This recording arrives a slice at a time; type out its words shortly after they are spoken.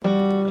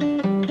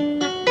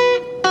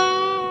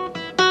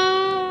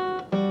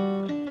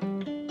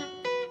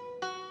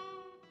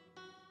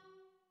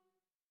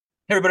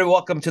Hey everybody,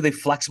 welcome to the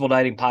Flexible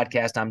Dieting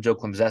Podcast. I'm Joe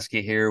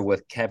Klemczewski here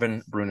with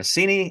Kevin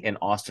Brunacini and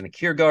Austin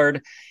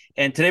Kiergaard.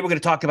 And today we're going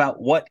to talk about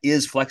what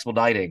is flexible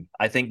dieting.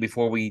 I think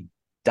before we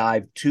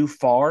dive too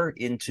far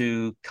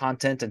into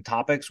content and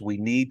topics, we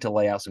need to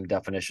lay out some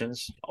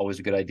definitions. Always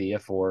a good idea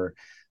for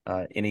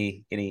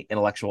any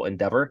intellectual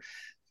endeavor.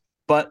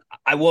 But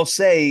I will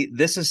say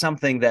this is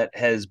something that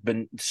has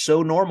been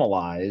so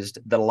normalized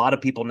that a lot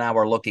of people now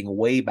are looking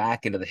way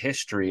back into the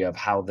history of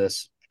how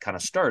this kind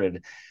of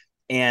started.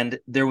 And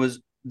there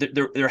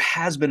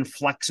has been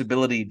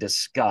flexibility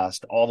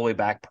discussed all the way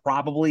back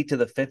probably to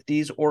the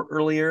 50s or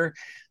earlier,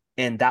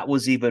 and that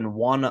was even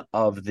one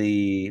of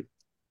the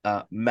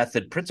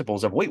method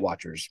principles of Weight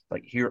Watchers.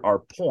 Like, here are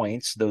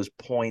points; those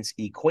points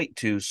equate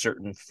to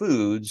certain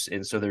foods,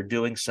 and so they're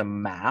doing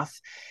some math.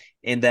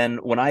 And then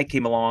when I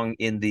came along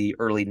in the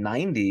early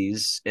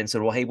 90s and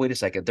said, well, hey, wait a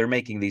second, they're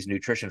making these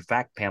nutrition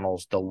fact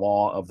panels the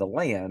law of the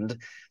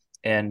land.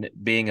 And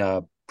being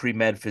a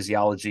pre-med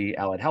physiology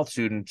allied health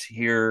student,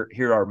 here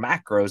are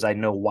macros. I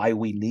know why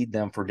we need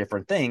them for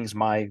different things.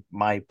 My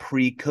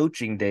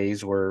pre-coaching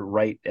days were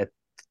right at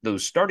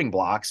those starting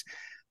blocks.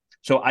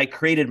 So I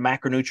created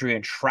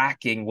macronutrient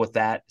tracking with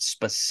that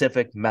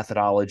specific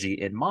methodology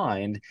in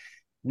mind.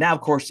 Now,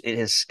 of course, it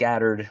has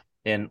scattered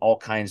in all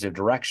kinds of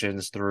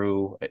directions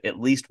through at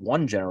least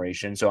one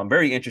generation. So I'm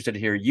very interested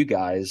to hear you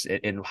guys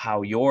in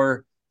how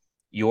your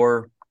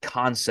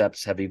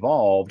concepts have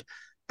evolved.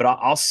 But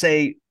I'll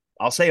say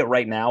it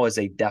right now as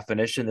a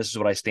definition. This is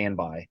what I stand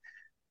by.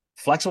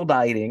 Flexible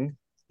dieting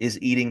is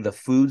eating the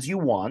foods you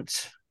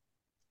want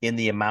in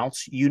the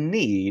amounts you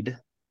need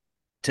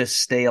to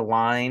stay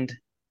aligned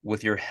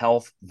with your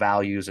health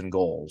values and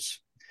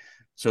goals.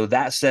 So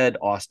that said,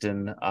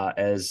 Austin,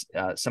 as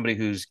somebody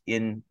who's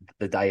in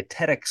the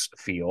dietetics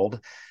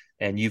field,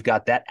 and you've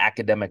got that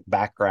academic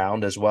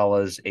background as well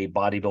as a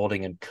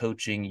bodybuilding and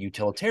coaching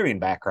utilitarian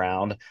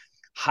background,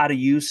 how do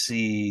you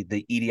see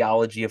the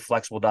etiology of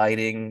flexible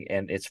dieting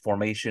and its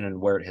formation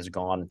and where it has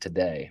gone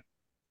today?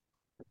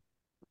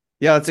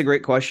 Yeah, that's a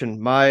great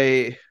question.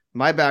 My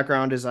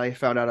background is I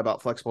found out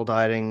about flexible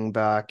dieting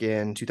back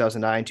in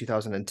 2009,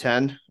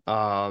 2010.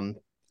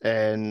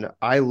 And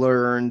I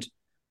learned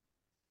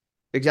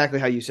exactly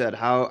how you said,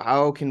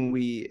 how can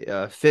we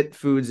fit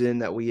foods in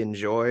that we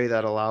enjoy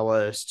that allow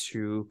us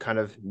to kind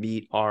of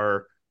meet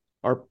our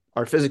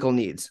physical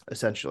needs,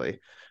 essentially.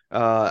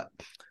 Uh,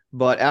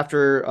 but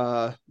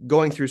after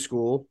going through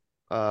school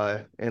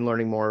and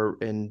learning more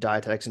in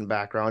dietetics and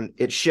background,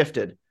 it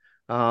shifted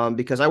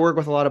because I work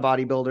with a lot of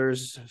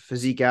bodybuilders,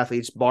 physique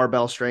athletes,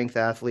 barbell strength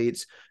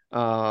athletes.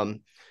 And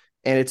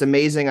it's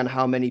amazing on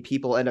how many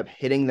people end up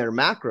hitting their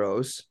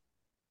macros,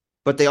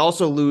 but they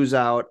also lose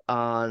out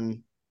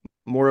on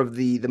more of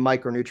the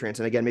micronutrients.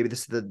 And again, maybe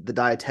this is the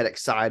dietetic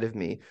side of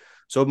me.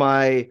 So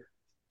my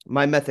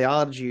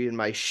methodology and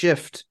my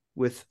shift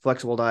with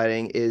flexible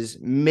dieting is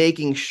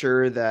making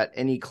sure that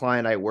any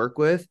client I work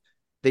with,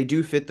 they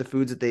do fit the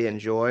foods that they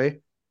enjoy,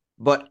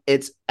 but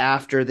it's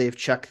after they've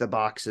checked the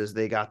boxes.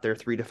 They got their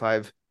 3 to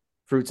 5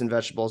 fruits and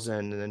vegetables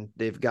in, and then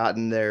they've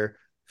gotten their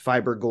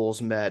fiber goals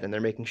met, and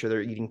they're making sure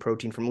they're eating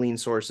protein from lean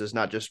sources,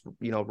 not just,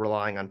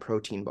 relying on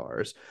protein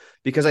bars.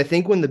 Because I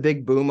think when the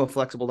big boom of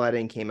flexible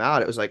dieting came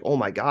out, it was like, oh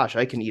my gosh,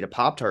 I can eat a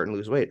Pop-Tart and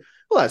lose weight.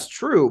 Well, that's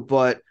true,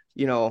 but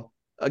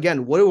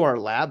again, what do our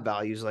lab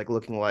values like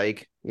looking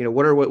like?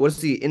 What's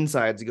the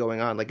insides going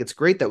on? Like, it's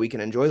great that we can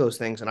enjoy those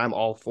things, and I'm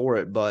all for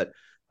it, but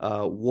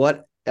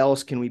what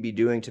else can we be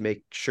doing to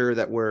make sure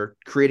that we're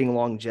creating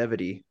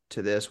longevity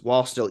to this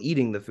while still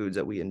eating the foods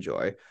that we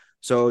enjoy?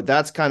 So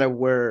that's kind of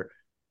where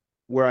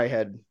I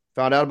had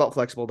found out about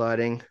flexible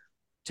dieting,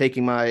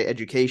 taking my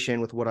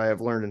education with what I have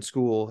learned in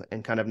school,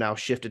 and kind of now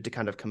shifted to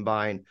kind of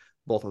combine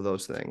both of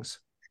those things.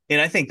 And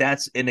I think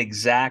that's an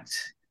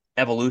exact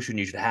evolution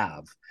you should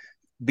have,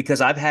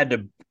 because I've had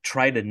to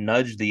try to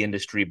nudge the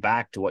industry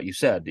back to what you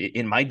said.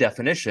 In my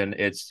definition,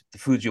 it's the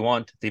foods you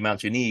want, the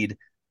amounts you need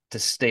to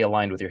stay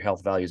aligned with your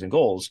health values and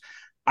goals.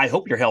 I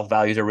hope your health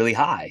values are really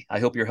high. I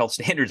hope your health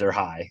standards are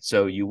high.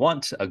 So you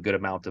want a good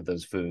amount of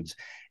those foods.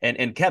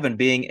 And Kevin,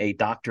 being a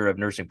doctor of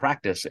nursing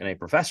practice and a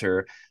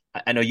professor,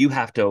 I know you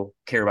have to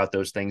care about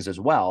those things as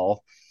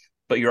well.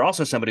 But you're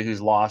also somebody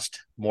who's lost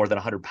more than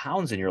 100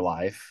 pounds in your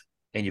life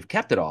and you've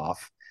kept it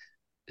off.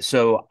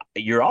 So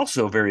you're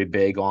also very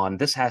big on,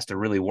 this has to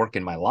really work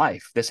in my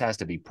life. This has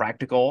to be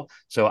practical.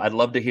 So I'd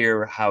love to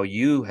hear how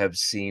you have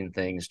seen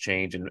things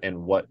change,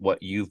 and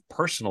what you've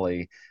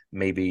personally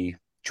maybe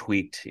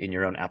tweaked in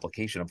your own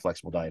application of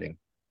flexible dieting.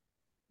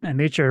 I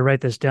made sure to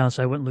write this down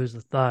so I wouldn't lose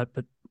the thought,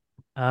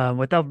 but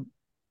without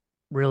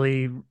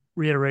really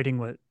reiterating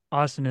what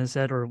Austin has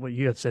said or what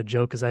you have said,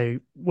 Joe, because I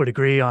would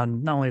agree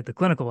on not only the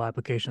clinical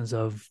applications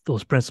of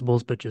those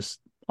principles, but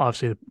just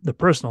obviously the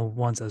personal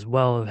ones as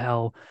well, of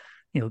how,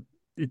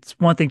 it's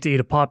one thing to eat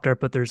a Pop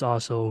Tart, but there's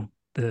also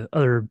the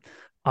other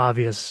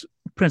obvious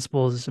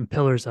principles and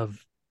pillars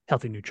of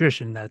healthy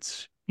nutrition.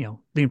 That's,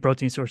 lean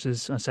protein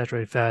sources,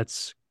 unsaturated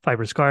fats,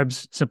 fibrous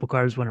carbs, simple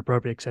carbs when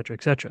appropriate, et cetera,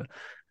 et cetera.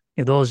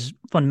 Those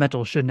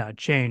fundamentals should not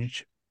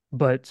change.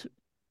 But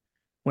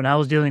when I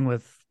was dealing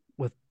with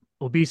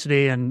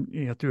obesity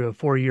and, through a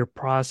 4-year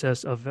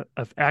process of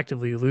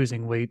actively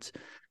losing weight,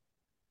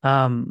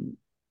 um,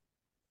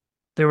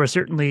 there were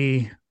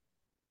certainly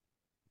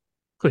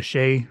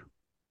cliche,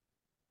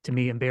 to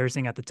me,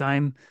 embarrassing at the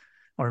time,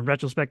 or in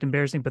retrospect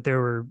embarrassing, but there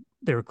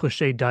were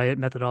cliche diet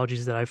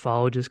methodologies that I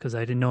followed just because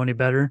I didn't know any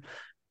better.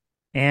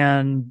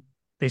 And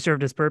they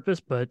served its purpose,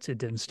 but it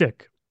didn't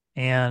stick.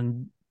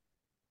 And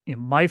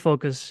my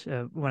focus,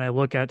 when I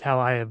look at how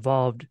I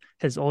evolved,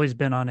 has always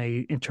been on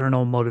a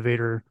internal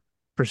motivator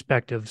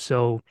perspective.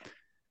 So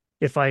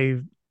if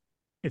I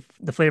if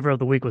the flavor of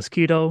the week was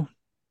keto,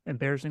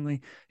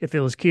 embarrassingly, if it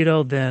was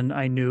keto, then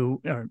I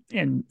knew,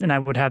 and I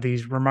would have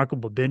these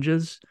remarkable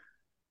binges.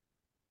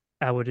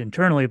 I would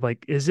internally be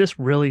like, is this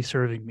really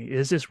serving me?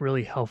 Is this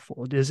really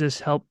helpful? Does this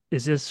help?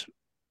 Is this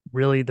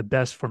really the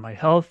best for my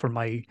health, for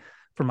my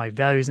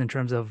values in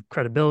terms of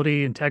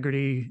credibility,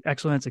 integrity,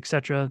 excellence,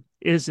 etc.?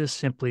 Is this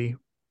simply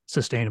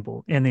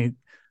sustainable? And the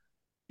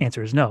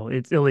answer is no.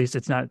 It's at least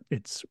it's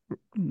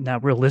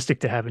not realistic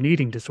to have an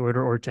eating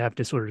disorder or to have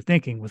disordered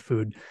thinking with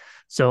food.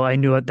 So I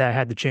knew that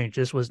had to change.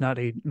 This was not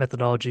a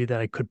methodology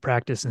that I could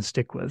practice and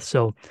stick with.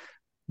 So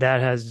that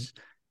has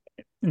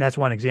and that's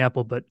one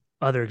example, but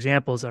other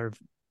examples are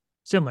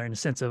similar in the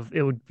sense of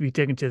it would be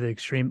taken to the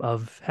extreme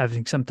of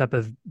having some type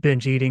of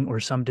binge eating or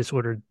some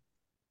disordered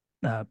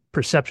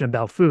perception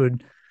about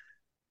food.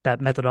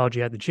 That methodology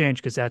had to change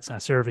because that's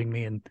not serving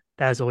me. And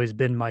that has always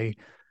been my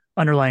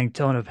underlying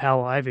tone of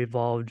how I've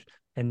evolved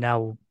and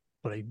now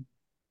what I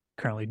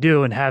currently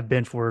do and have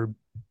been for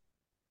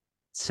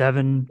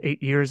 7,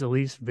 8 years at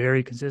least,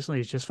 very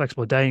consistently. It's just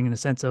flexible dieting in the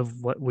sense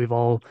of what we've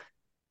all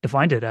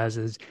defined it as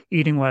is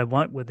eating what I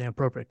want with the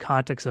appropriate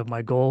context of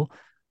my goal,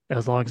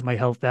 as long as my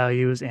health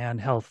values and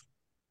health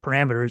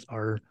parameters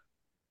are,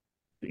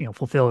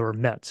 fulfilled or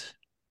met.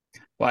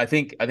 Well, I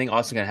think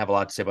Austin gonna have a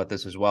lot to say about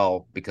this as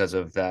well because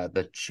of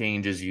the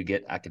changes you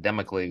get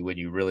academically when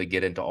you really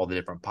get into all the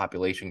different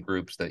population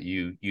groups that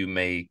you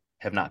may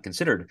have not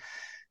considered.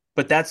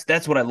 But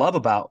that's what I love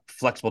about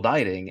flexible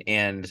dieting.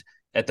 And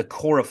at the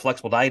core of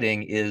flexible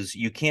dieting is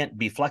you can't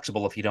be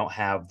flexible if you don't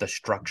have the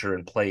structure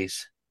in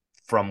place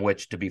from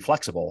which to be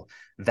flexible,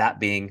 that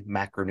being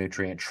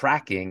macronutrient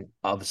tracking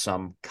of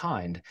some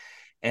kind.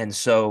 And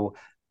so,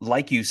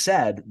 like you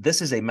said,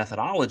 this is a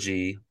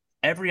methodology.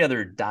 Every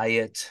other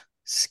diet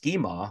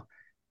schema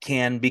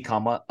can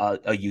become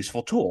a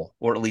useful tool,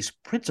 or at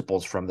least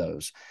principles from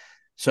those.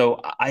 So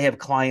I have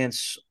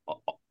clients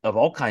of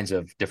all kinds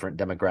of different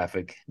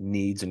demographic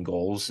needs and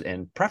goals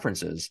and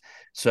preferences.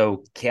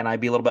 So can I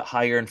be a little bit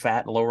higher in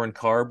fat and lower in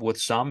carb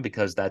with some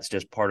because that's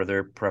just part of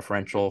their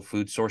preferential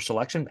food source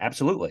selection?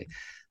 Absolutely.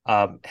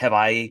 Have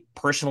I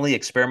personally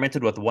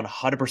experimented with 100%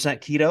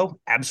 keto?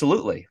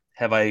 Absolutely.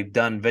 Have I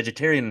done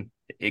vegetarian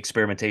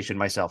experimentation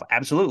myself?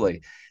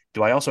 Absolutely.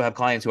 Do I also have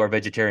clients who are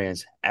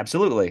vegetarians?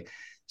 Absolutely.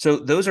 So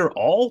those are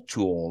all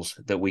tools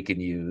that we can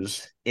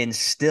use and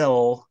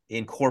still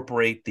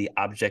incorporate the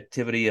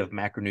objectivity of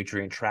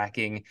macronutrient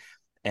tracking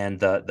and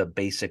the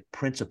basic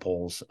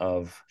principles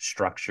of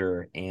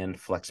structure and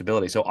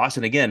flexibility. So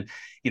Austin, again,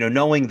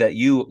 knowing that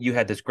you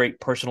had this great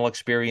personal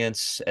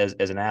experience as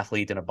an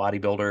athlete and a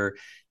bodybuilder,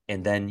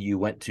 and then you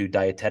went to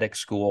dietetic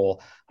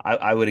school,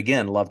 I would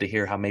again love to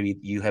hear how maybe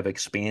you have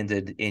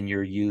expanded in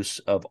your use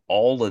of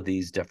all of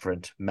these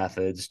different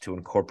methods to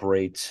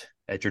incorporate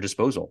at your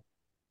disposal.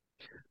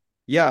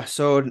 Yeah.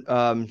 So,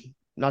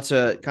 not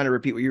to kind of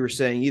repeat what you were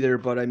saying either,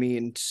 but I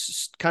mean,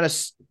 kind of,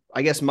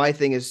 I guess my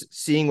thing is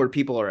seeing where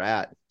people are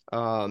at,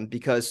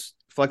 because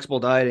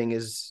flexible dieting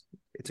it's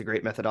a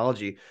great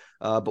methodology,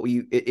 but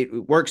it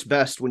works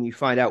best when you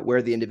find out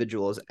where the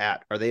individual is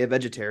at. Are they a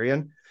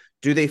vegetarian?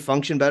 Do they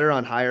function better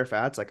on higher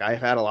fats? Like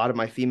I've had a lot of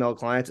my female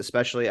clients,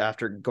 especially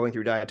after going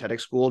through dietetic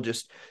school,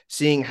 just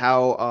seeing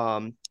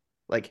how,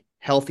 like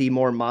healthy,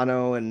 more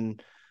mono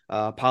and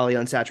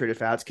polyunsaturated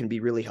fats can be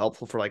really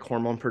helpful for like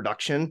hormone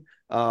production.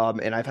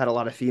 And I've had a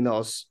lot of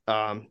females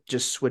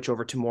just switch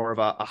over to more of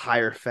a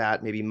higher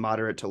fat, maybe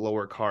moderate to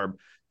lower carb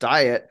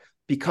diet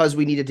because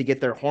we needed to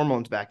get their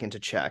hormones back into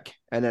check.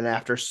 And then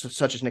after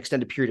such an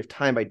extended period of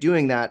time by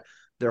doing that,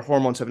 their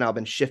hormones have now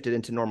been shifted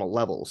into normal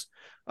levels.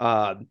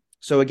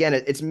 So again,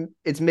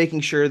 it's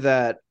making sure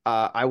that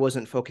I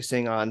wasn't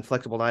focusing on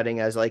flexible dieting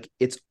as like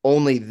it's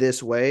only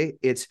this way.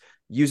 It's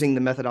using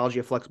the methodology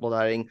of flexible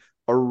dieting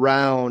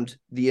around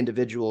the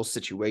individual's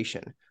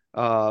situation.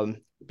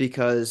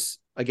 Because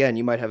again,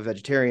 you might have a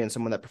vegetarian,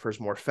 someone that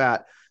prefers more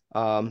fat.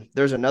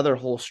 There's another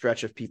whole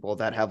stretch of people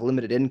that have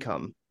limited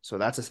income. So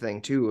that's a thing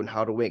too. And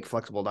how to make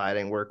flexible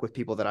dieting work with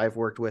people that I've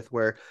worked with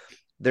where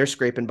they're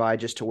scraping by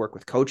just to work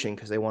with coaching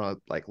because they want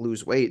to like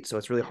lose weight. So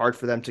it's really hard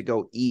for them to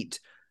go eat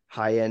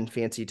high-end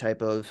fancy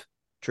type of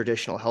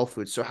traditional health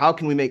foods. So how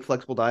can we make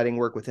flexible dieting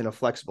work within a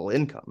flexible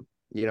income?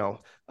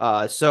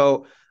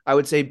 So I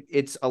would say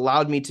it's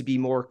allowed me to be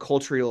more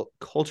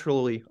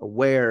culturally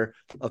aware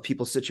of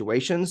people's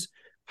situations.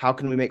 How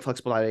can we make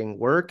flexible dieting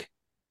work?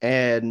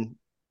 And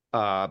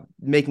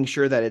making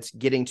sure that it's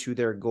getting to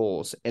their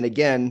goals. And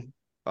again,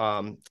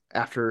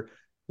 after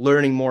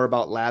learning more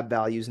about lab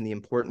values and the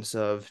importance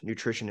of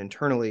nutrition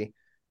internally,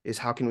 is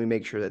how can we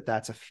make sure that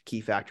that's a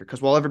key factor?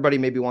 Because while everybody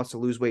maybe wants to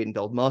lose weight and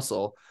build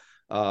muscle,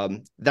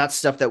 that's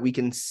stuff that we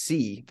can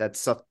see. That's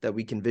stuff that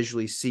we can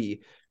visually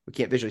see. We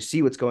can't visually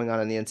see what's going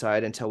on the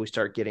inside until we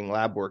start getting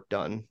lab work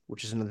done,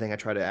 which is another thing I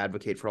try to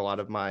advocate for a lot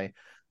of my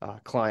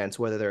clients,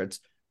 whether it's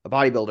a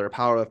bodybuilder, a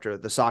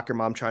powerlifter, the soccer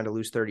mom trying to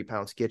lose 30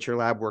 pounds, get your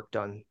lab work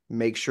done.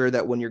 Make sure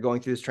that when you're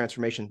going through this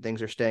transformation,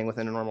 things are staying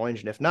within a normal range.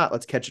 And if not,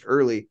 let's catch it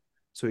early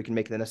so we can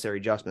make the necessary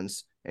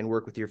adjustments and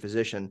work with your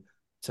physician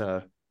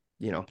to,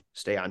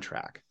 stay on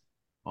track.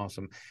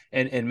 Awesome.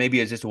 And maybe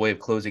as just a way of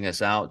closing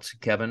us out,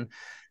 Kevin,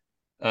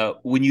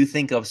 when you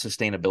think of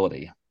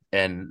sustainability,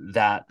 and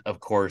that, of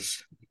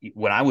course,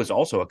 when I was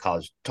also a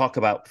college, talk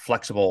about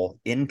flexible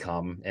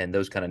income and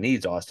those kind of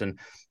needs, Austin,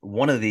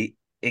 one of the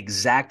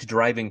exact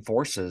driving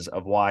forces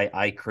of why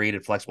I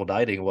created flexible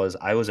dieting was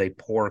I was a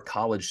poor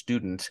college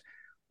student,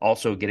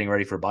 also getting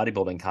ready for a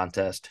bodybuilding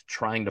contest,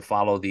 trying to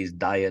follow these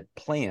diet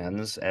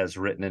plans as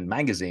written in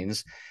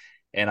magazines.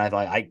 And I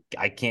thought,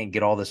 I can't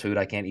get all this food.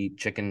 I can't eat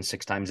chicken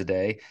 6 times a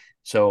day.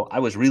 So I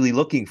was really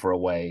looking for a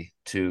way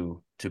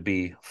to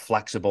be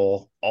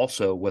flexible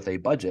also with a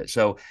budget.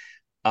 So,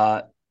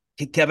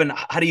 Kevin,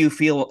 how do you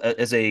feel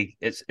as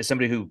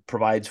somebody who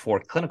provides for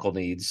clinical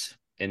needs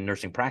in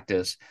nursing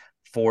practice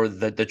for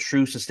the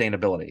true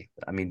sustainability?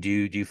 I mean, do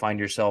you find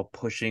yourself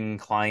pushing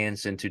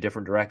clients into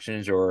different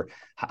directions, or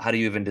how do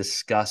you even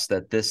discuss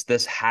that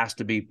this has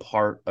to be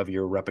part of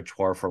your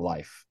repertoire for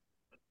life?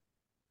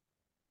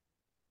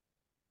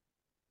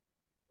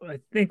 I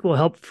think will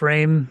help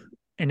frame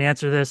and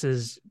answer this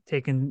is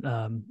taking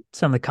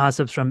some of the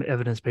concepts from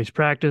evidence-based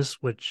practice,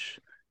 which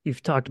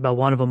you've talked about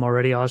one of them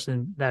already,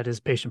 Austin. That is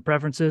patient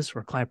preferences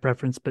or client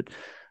preference, but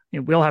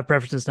we all have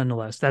preferences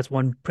nonetheless. That's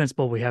one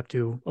principle we have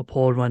to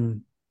uphold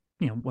when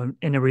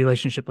in a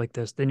relationship like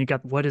this. Then you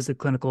got what is the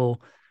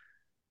clinical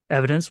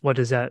evidence? What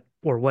is that,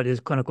 or what is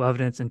clinical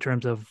evidence in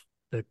terms of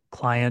the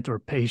client or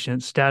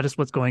patient status?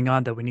 What's going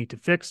on that we need to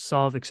fix,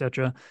 solve,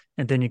 etc.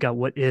 And then you got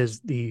what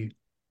is the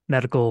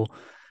medical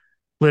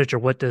literature?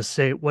 What does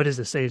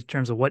it say in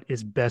terms of what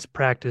is best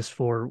practice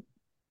for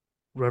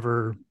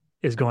whatever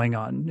is going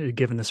on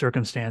given the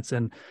circumstance?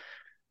 And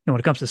when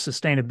it comes to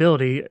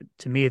sustainability,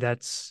 to me,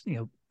 that's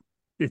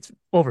it's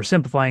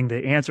oversimplifying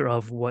the answer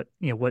of what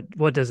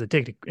does it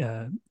take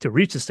to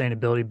reach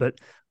sustainability, but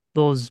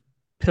those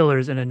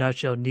pillars in a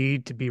nutshell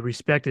need to be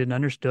respected and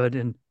understood.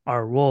 And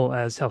our role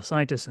as health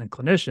scientists and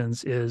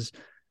clinicians is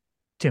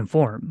to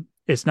inform.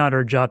 It's not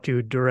our job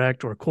to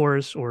direct or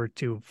coerce or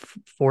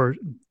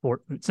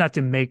it's not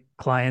to make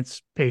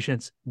clients,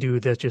 patients do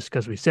this just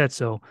because we said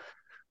so,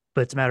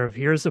 but it's a matter of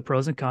here's the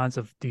pros and cons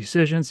of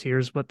decisions.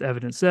 Here's what the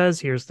evidence says.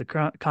 Here's the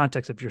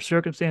context of your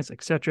circumstance,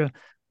 etc.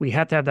 We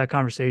have to have that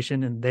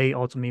conversation, and they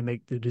ultimately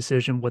make the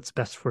decision what's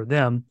best for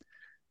them.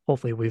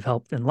 Hopefully we've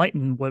helped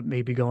enlighten what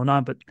may be going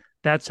on, but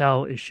that's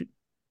how it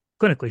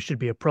clinically should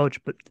be approached.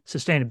 But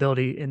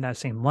sustainability in that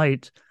same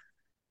light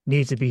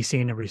needs to be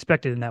seen and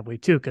respected in that way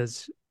too,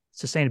 because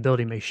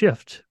sustainability may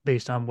shift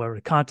based on where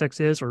the context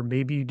is, or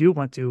maybe you do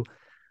want to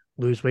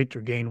lose weight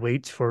or gain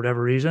weight for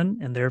whatever reason,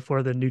 and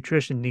therefore the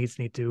nutrition needs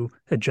need to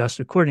adjust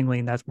accordingly.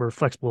 And that's where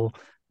flexible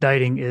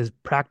dieting is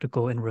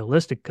practical and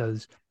realistic,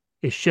 because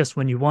it shifts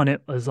when you want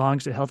it, as long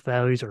as the health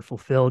values are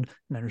fulfilled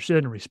and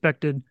understood and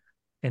respected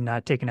and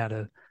not taken out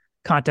of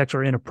context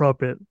or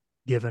inappropriate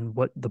given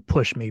what the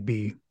push may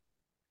be.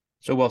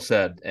 So well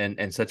said,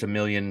 and such a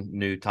million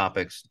new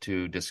topics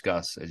to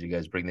discuss as you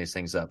guys bring these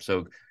things up.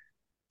 So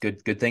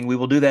good thing we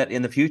will do that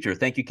in the future.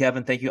 Thank you,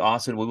 Kevin. Thank you,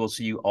 Austin. We will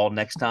see you all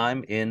next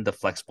time in the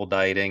Flexible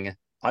Dieting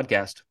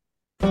Podcast.